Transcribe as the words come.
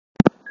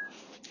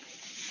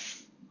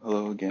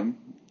Hello again,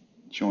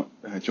 Joint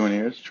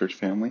Heirs, church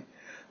family.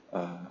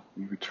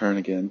 We return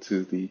again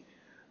to the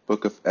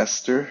book of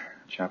Esther,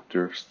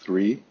 chapter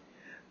 3.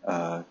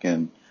 For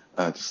you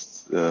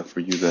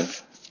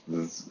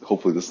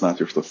hopefully this is not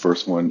the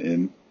first one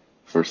in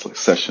first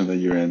session that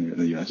you're in,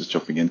 and you're not just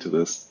jumping into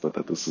this, but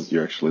that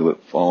you're actually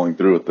following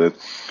through with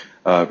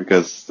it.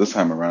 Because this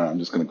time around, I'm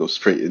just going to go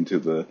straight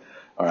into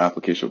our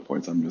application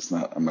points. I'm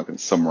not going to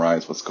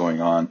summarize what's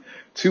going on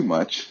too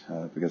much,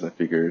 because I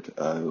figured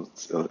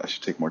I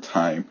should take more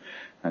time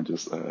and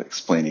just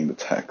explaining the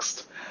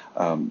text.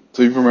 So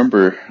you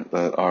remember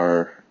that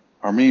our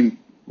main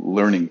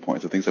learning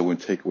points, the things I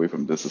would take away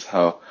from this is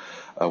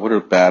what are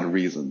bad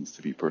reasons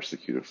to be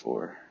persecuted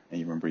for? And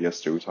you remember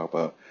yesterday we talked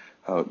about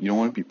how you don't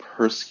want to be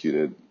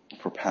persecuted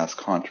for past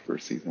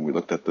controversies, and we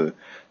looked at the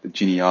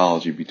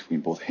genealogy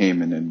between both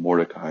Haman and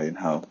Mordecai and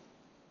how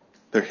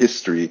their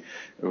history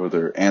or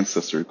their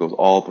ancestor goes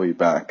all the way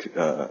back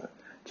to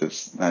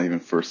not even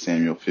 1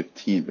 Samuel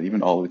 15, but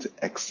even all the way to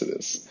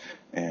Exodus.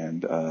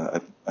 And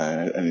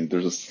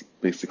there's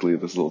basically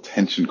this little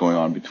tension going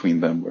on between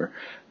them where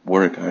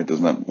Mordecai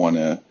does not want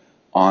to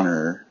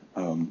honor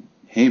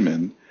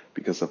Haman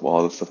because of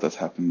all the stuff that's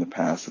happened in the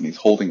past, and he's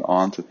holding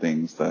on to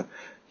things that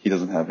he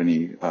doesn't have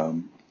any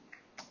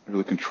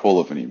really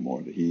control of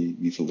anymore, that he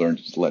needs to learn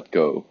to just let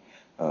go,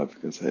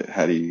 because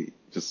had he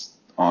just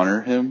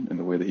honor him in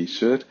the way that he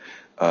should,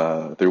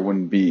 there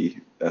wouldn't be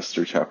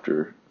Esther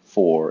chapter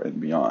 4 and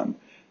beyond.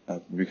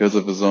 Because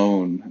of his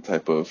own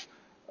type of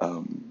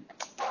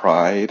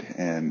pride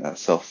and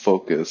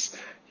self-focus,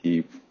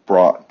 he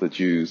brought the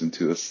Jews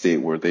into a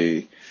state where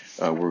they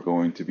were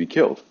going to be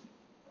killed.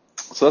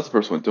 So that's the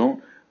first one.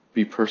 Don't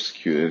be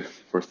persecuted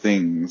for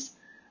things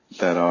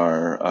that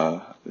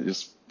are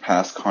just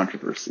past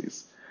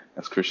controversies.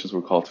 As Christians,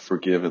 we're called to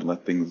forgive and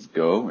let things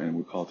go, and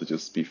we're called to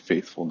just be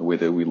faithful in the way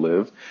that we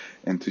live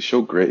and to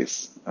show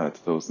grace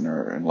to those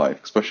in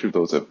life, especially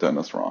those that have done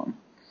us wrong.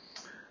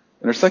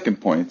 And our second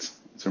point,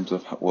 in terms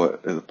of what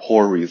is a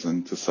poor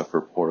reason to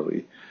suffer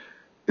poorly,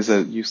 is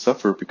that you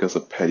suffer because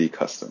of petty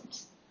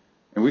customs.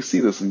 And we see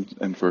this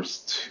in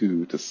verse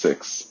 2 to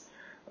 6.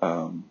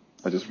 I'll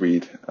just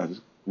read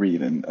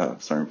in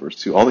verse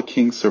 2. All the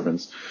king's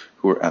servants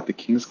who were at the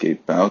king's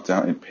gate bowed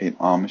down and paid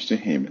homage to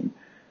Haman,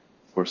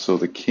 for so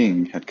the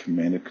king had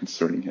commanded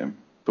concerning him.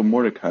 But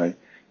Mordecai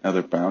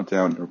neither bowed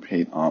down nor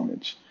paid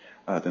homage.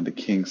 Then the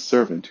king's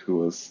servant who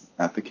was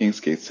at the king's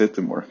gate said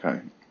to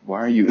Mordecai,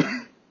 Why are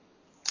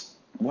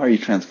you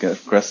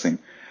transgressing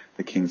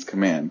the king's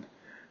command?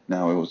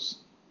 Now it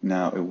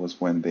was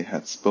when they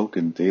had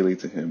spoken daily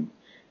to him,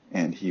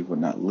 and he would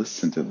not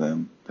listen to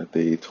them, that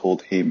they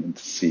told Haman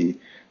to see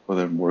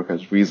whether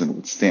Mordecai's reason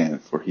would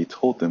stand, for he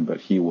told them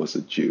that he was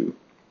a Jew.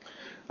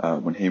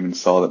 When Haman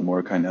saw that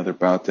Mordecai neither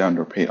bowed down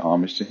nor paid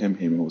homage to him,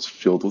 Haman was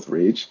filled with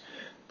rage,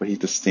 but he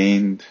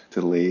disdained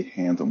to lay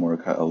hands on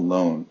Mordecai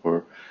alone,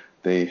 for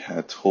they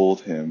had told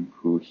him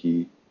who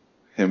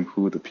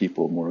the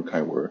people of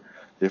Mordecai were.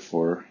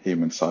 Therefore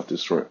Haman sought to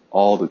destroy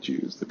all the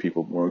Jews, the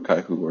people of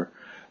Mordecai who were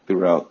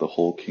throughout the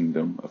whole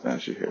kingdom of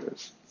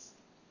Ahasuerus.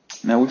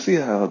 Now we see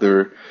how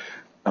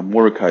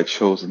Mordecai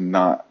chose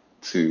not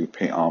to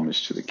pay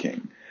homage to the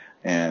king.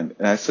 And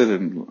I said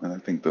in I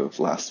think the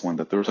last one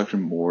that there was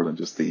actually more than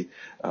just the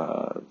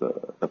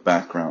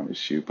background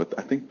issue, but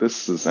I think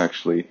this is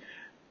actually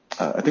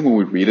I think when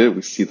we read it,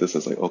 we see this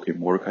as like, okay,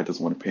 Mordecai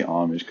doesn't want to pay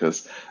homage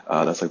because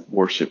that's like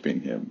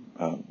worshiping him,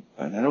 and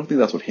I don't think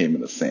that's what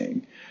Haman is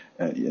saying.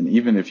 And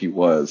even if he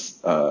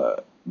was,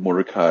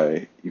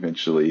 Mordecai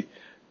eventually,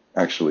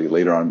 actually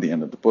later on at the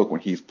end of the book, when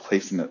he's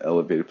placed in an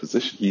elevated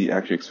position, he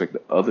actually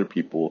expected other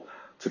people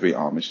to pay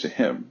homage to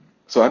him.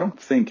 So I don't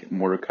think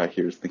Mordecai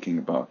here is thinking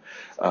about,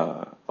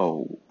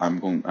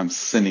 I'm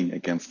sinning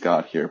against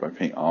God here by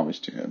paying homage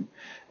to him.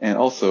 And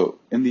also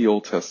in the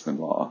Old Testament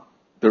law,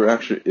 there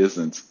actually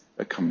isn't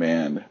a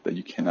command that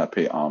you cannot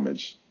pay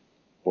homage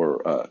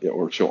or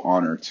show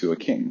honor to a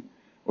king,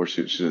 or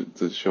to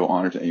show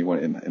honor to anyone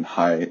in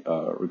high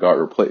regard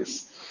or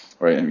place.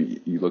 Right? I mean,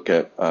 you look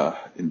at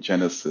in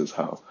Genesis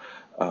how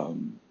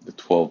the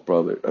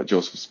 12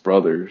 Joseph's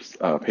brothers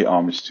pay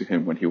homage to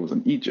him when he was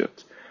in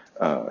Egypt.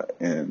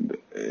 And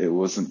it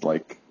wasn't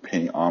like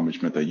paying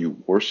homage meant that you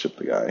worship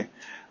the guy.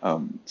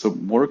 So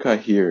Mordecai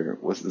here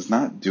is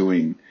not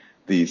doing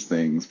these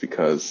things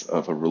because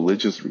of a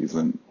religious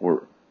reason,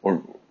 or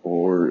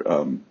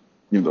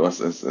even though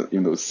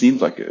it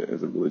seems like it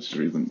is a religious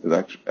reason,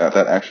 that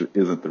actually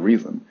isn't the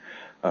reason.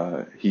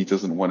 He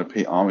doesn't want to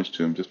pay homage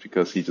to him just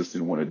because he just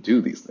didn't want to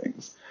do these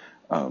things.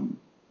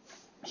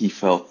 He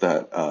felt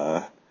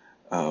that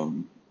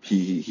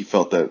he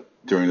felt that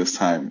during this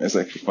time, it's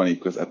actually funny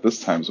because at this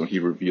time is when he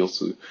reveals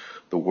to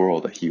the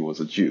world that he was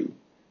a Jew.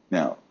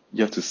 Now,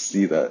 you have to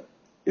see that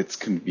it's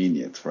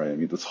convenient, right? I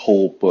mean, this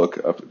whole book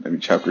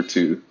chapter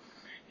 2,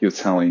 he was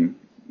telling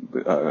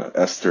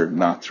Esther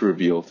not to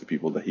reveal to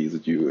people that he's a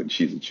Jew and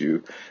she's a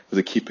Jew, but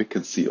to keep it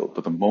concealed.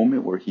 But the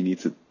moment where he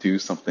needs to do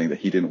something that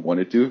he didn't want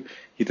to do,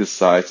 he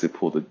decides to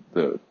pull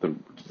the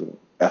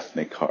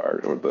ethnic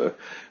card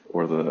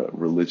or the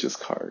religious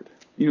card.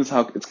 he knows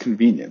how it's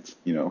convenient,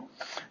 He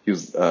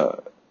was,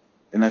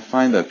 and I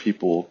find that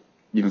people,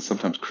 even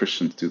sometimes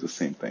Christians, do the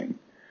same thing.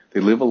 They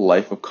live a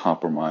life of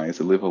compromise.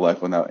 They live a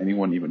life without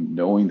anyone even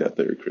knowing that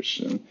they're a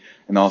Christian.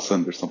 And all of a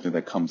sudden there's something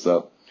that comes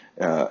up,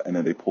 and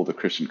then they pull the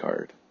Christian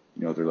card.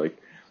 They're like,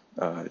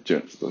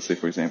 let's say,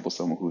 for example,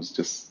 someone who's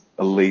just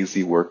a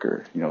lazy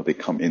worker. They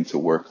come into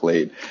work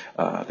late.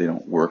 They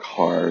don't work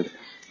hard,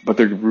 but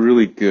they're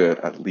really good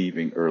at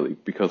leaving early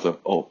because of,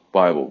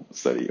 Bible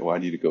study. I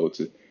need to go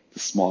to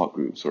small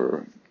groups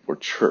or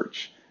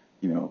church,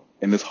 and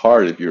it's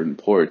hard if you're an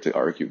employer to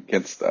argue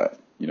against that,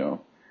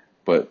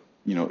 but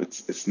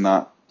it's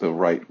not the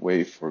right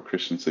way for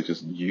Christians to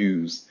just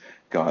use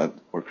God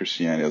or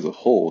Christianity as a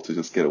whole to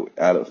just get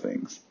out of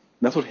things.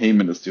 And that's what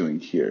Haman is doing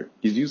here.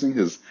 He's using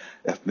his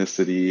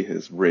ethnicity,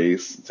 his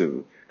race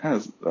to kind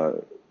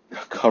of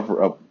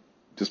cover up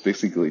just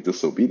basically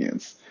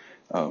disobedience.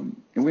 And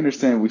we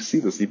understand, we see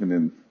this even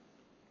in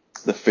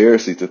the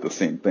Pharisees did the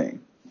same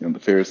thing. The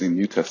Pharisees in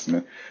the New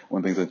Testament, one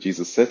of the things that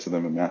Jesus said to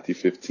them in Matthew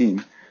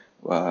 15,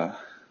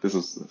 this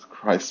is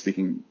Christ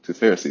speaking to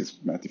Pharisees,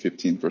 Matthew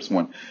 15, verse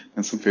 1.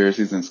 And some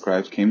Pharisees and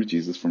scribes came to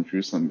Jesus from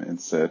Jerusalem and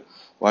said,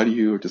 "Why do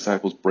your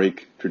disciples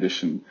break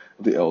tradition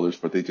of the elders,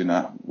 for they do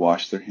not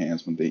wash their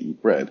hands when they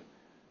eat bread?"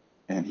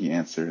 And he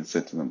answered and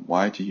said to them,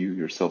 "Why do you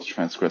yourselves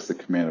transgress the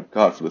command of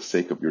God for the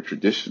sake of your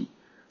tradition?"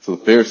 So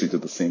the Pharisees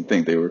did the same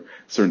thing. They were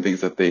certain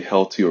things that they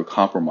held to or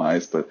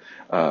compromised, but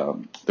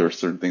there were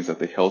certain things that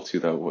they held to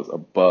that was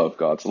above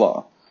God's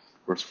law.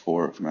 Verse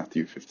 4 of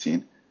Matthew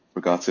 15. For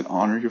God said,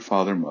 "Honor your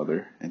father and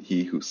mother, and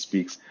he who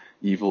speaks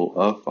evil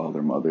of father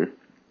and mother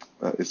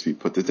is to be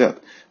put to death.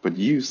 But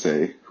you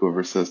say,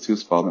 whoever says to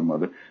his father and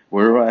mother,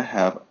 wherever I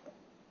have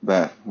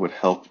that would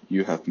help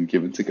you have been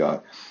given to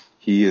God,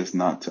 he is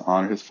not to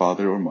honor his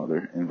father or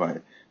mother, and by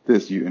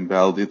this you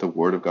invalidate the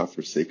word of God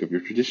for sake of your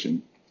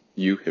tradition,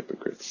 you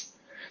hypocrites."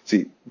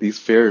 See, these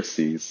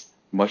Pharisees,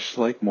 much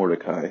like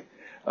Mordecai,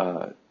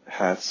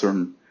 had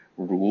certain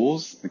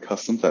rules and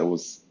customs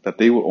that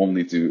they would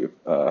only do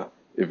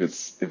if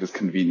it's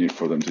convenient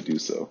for them to do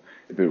so.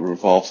 If it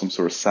involved some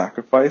sort of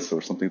sacrifice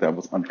or something that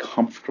was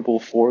uncomfortable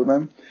for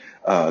them,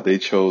 they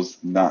chose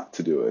not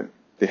to do it.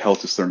 They held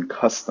to certain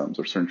customs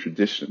or certain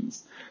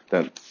traditions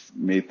that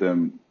made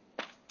them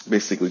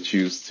basically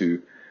choose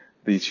to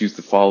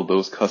follow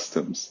those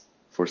customs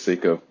for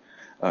sake of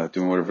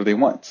doing whatever they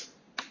want.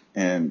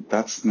 And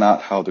that's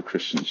not how the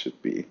Christian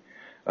should be.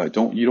 You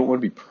don't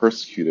want to be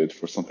persecuted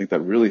for something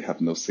that really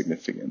have no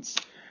significance.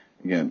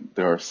 Again,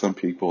 there are some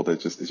people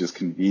that it's just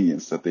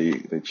convenience that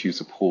they choose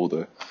to pull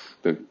the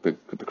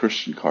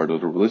Christian card or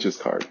the religious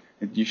card.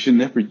 And you should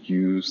never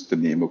use the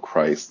name of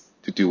Christ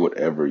to do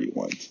whatever you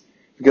want,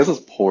 because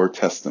it's poor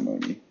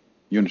testimony.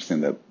 You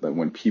understand that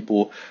when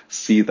people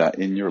see that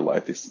in your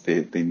life,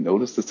 they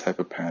notice this type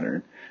of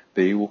pattern,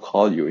 they will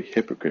call you a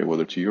hypocrite,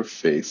 whether to your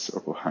face or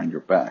behind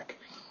your back.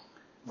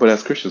 But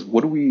as Christians,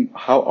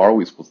 how are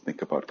we supposed to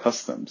think about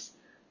customs?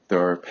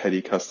 There are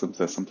petty customs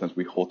that sometimes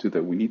we hold to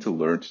that we need to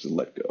learn to just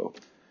let go.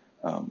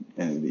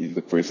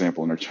 And for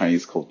example, in our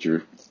Chinese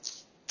culture,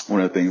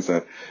 one of the things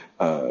that,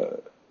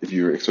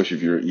 especially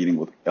if you're eating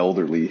with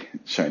elderly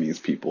Chinese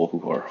people who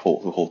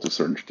hold to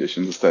certain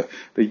traditions, is that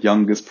the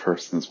youngest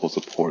person is supposed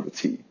to pour the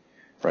tea,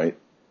 right?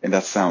 And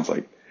that sounds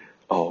like,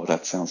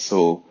 that sounds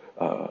so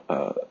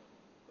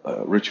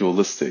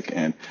ritualistic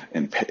and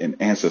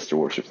ancestor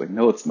worship. Like,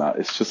 no, it's not.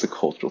 It's just a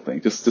cultural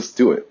thing. Just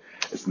do it.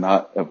 It's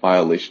not a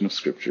violation of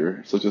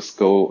scripture. So just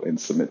go and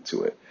submit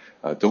to it.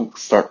 Don't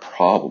start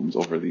problems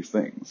over these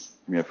things.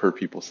 I mean, I've heard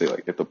people say,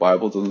 like, if the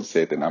Bible doesn't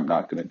say it, then I'm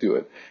not going to do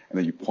it. And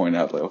then you point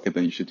out, like, okay,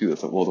 then you should do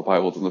this. Like, well, the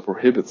Bible doesn't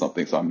prohibit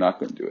something, so I'm not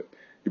going to do it.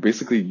 You're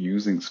basically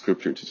using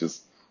scripture to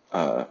just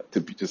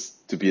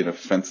to be an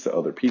offense to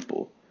other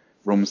people.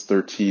 Romans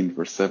 13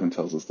 verse 7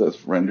 tells us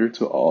this: render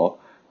to all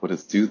what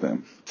is due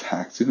them,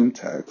 tax to whom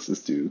tax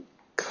is due,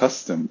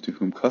 custom to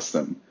whom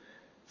custom,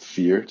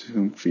 fear to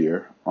whom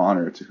fear,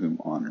 honor to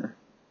whom honor.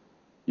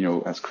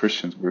 As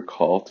Christians, we're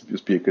called to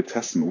just be a good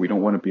testament. We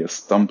don't want to be a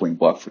stumbling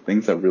block for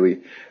things that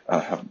really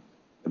have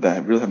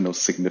no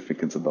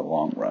significance in the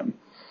long run.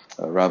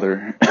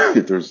 Rather,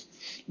 if there's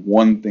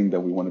one thing that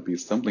we want to be a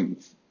stumbling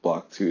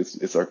block to,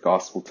 it's our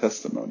gospel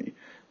testimony.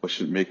 What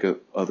should make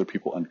other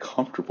people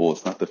uncomfortable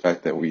is not the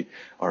fact that we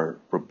are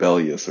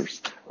rebellious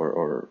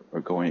or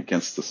going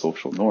against the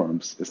social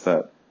norms. It's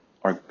that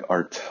our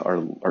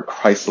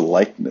Christ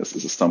likeness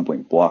is a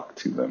stumbling block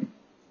to them.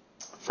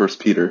 1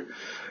 Peter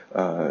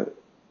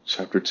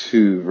chapter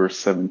 2 verse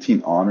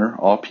 17: honor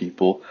all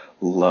people,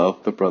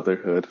 love the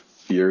brotherhood,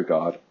 fear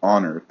God,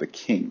 honor the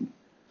king.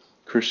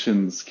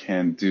 Christians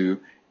can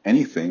do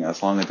anything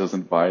as long as it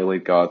doesn't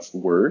violate God's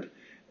word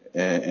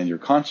and your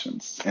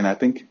conscience. And I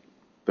think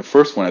the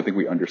first one, I think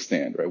we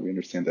understand, right? We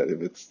understand that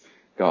if it's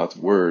God's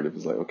word, if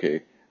it's like,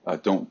 okay,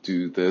 don't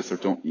do this or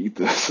don't eat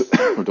this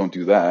or don't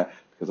do that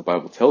because the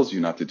Bible tells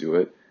you not to do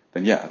it,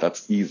 then yeah,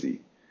 that's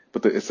easy.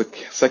 But it's a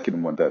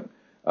second one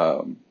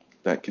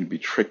that can be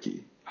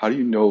tricky. How do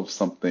you know if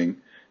something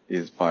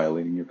is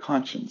violating your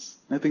conscience?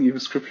 And I think even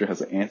Scripture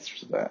has an answer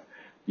to that.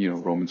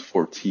 Romans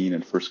 14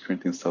 and 1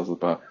 Corinthians tells us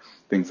about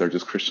things that are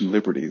just Christian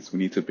liberties. We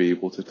need to be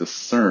able to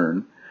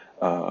discern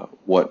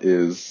what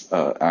is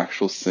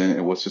actual sin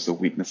and what's just a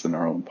weakness in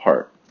our own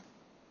part.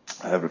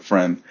 I have a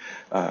friend,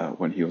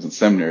 when he was in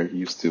seminary, he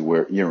used to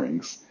wear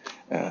earrings.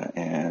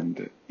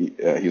 And he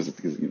was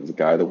a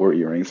guy that wore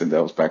earrings, and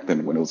that was back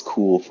then when it was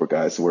cool for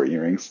guys to wear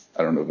earrings.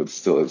 I don't know if it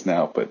still is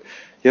now, but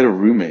he had a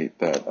roommate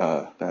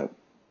that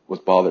was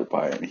bothered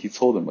by it. And he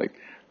told him, like,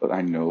 look,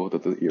 I know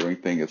that the earring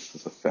thing is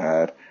just a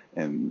fad,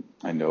 and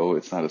I know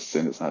it's not a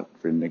sin, it's not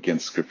written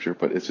against scripture,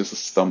 but it's just a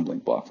stumbling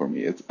block for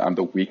me. I'm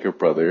the weaker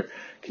brother.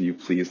 Can you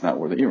please not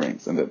wear the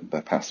earrings? And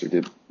my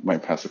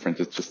pastor friend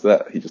did just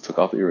that. He just took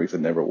off the earrings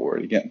and never wore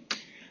it again.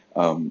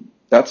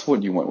 That's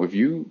what you want.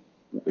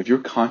 If your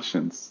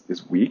conscience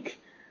is weak,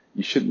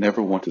 you should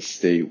never want to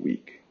stay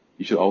weak.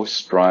 You should always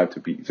strive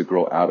to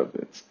grow out of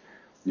it.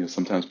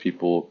 Sometimes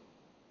people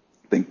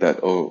think that,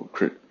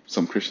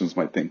 some Christians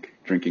might think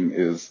drinking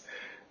is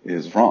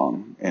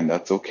wrong, and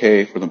that's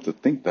okay for them to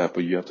think that,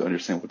 but you have to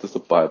understand, what does the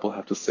Bible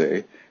have to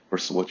say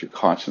versus what your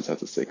conscience has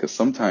to say, because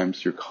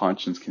sometimes your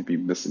conscience can be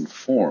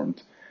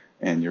misinformed,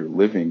 and you're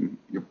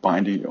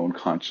binding your own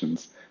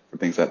conscience for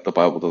things that the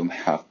Bible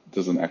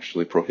doesn't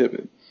actually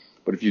prohibit.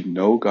 But if you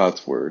know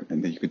God's word,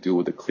 and then you could do it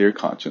with a clear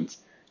conscience,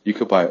 you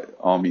could by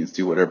all means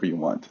do whatever you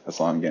want, as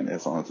long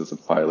as it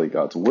doesn't violate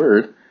God's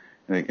word,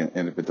 and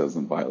if it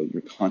doesn't violate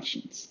your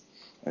conscience.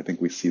 I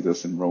think we see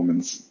this in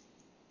Romans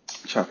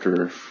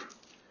chapter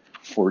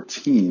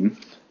 14,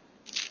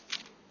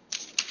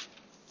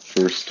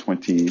 verse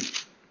 22.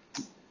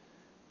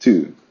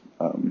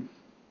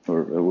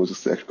 Or we'll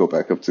just actually go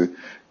back up to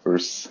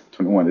verse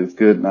 21. It is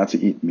good not to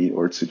eat meat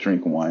or to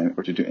drink wine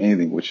or to do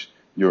anything which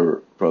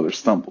your brother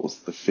stumbles.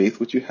 The faith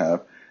which you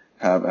have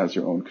as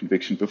your own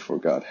conviction before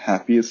God.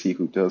 Happy is he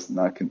who does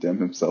not condemn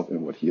himself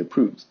in what he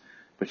approves.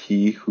 But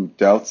he who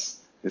doubts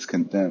is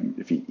condemned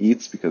if he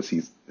eats, because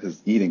his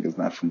eating is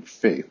not from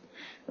faith.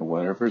 And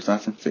whatever is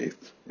not from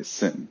faith is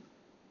sin.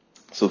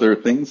 So there are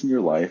things in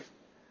your life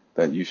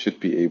that you should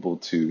be able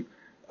to,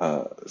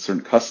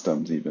 certain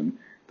customs even,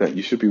 that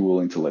you should be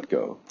willing to let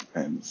go.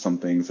 And some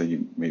things that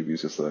maybe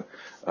it's just an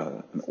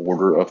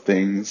order of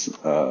things,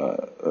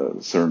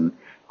 certain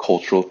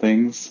cultural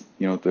things.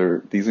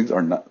 These things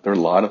are not, there are a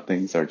lot of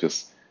things that are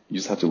you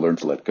just have to learn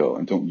to let go,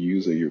 and don't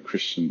use your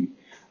Christian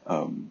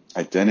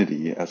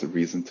identity as a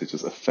reason to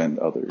just offend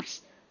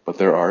others. But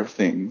there are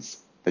things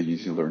that you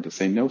need to learn to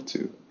say no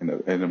to. And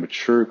a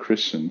mature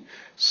Christian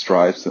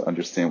strives to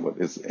understand what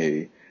is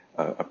a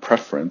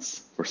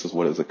preference versus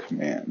what is a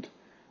command.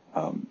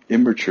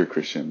 Immature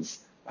Christians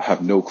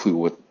have no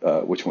clue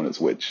which one is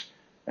which,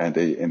 and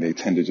they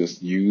tend to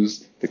just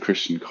use the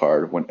Christian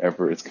card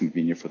whenever it's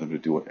convenient for them to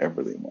do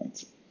whatever they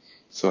want.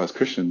 So as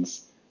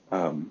Christians,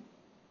 don't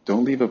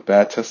leave a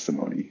bad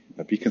testimony.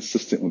 Be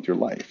consistent with your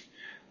life.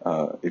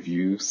 If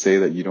you say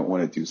that you don't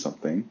want to do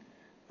something,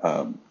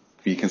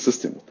 be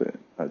consistent with it.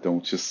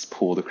 Don't just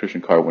pull the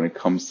Christian card when it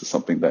comes to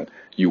something that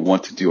you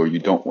want to do or you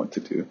don't want to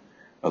do.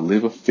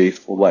 Live a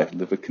faithful life.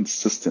 Live a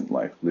consistent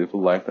life. Live a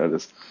life that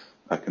is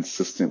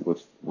consistent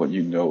with what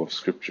you know of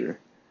Scripture.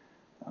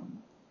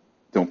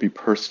 Don't be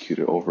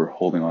persecuted over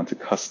holding on to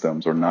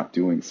customs or not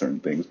doing certain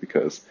things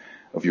because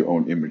of your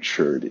own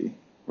immaturity.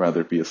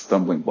 Rather, be a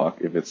stumbling block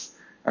if it's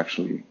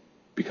actually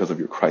because of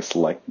your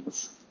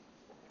Christ-likeness.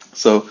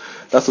 So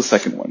that's the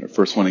second one. The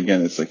first one,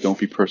 again, is don't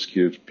be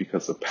persecuted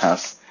because of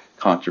past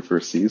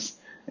controversies,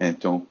 and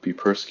don't be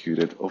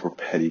persecuted over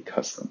petty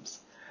customs.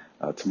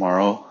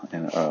 Tomorrow,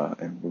 and we're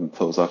going to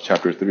close off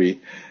chapter 3,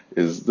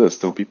 is this: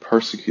 don't be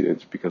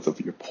persecuted because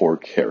of your poor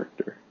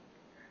character.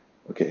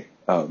 Okay,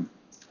 I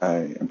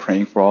am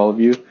praying for all of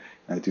you.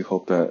 I do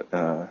hope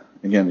that,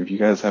 again, if you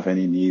guys have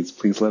any needs,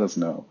 please let us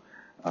know.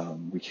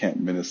 We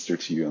can't minister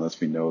to you unless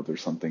we know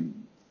there's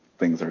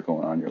things that are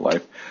going on in your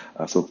life.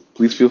 So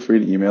please feel free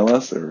to email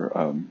us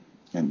or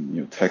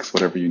text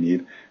whatever you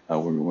need.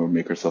 We'll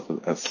make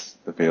ourselves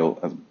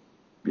available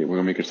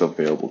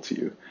to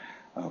you.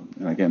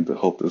 And again, I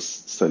hope this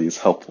study is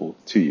helpful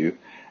to you,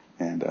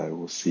 and I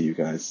will see you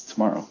guys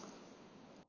tomorrow.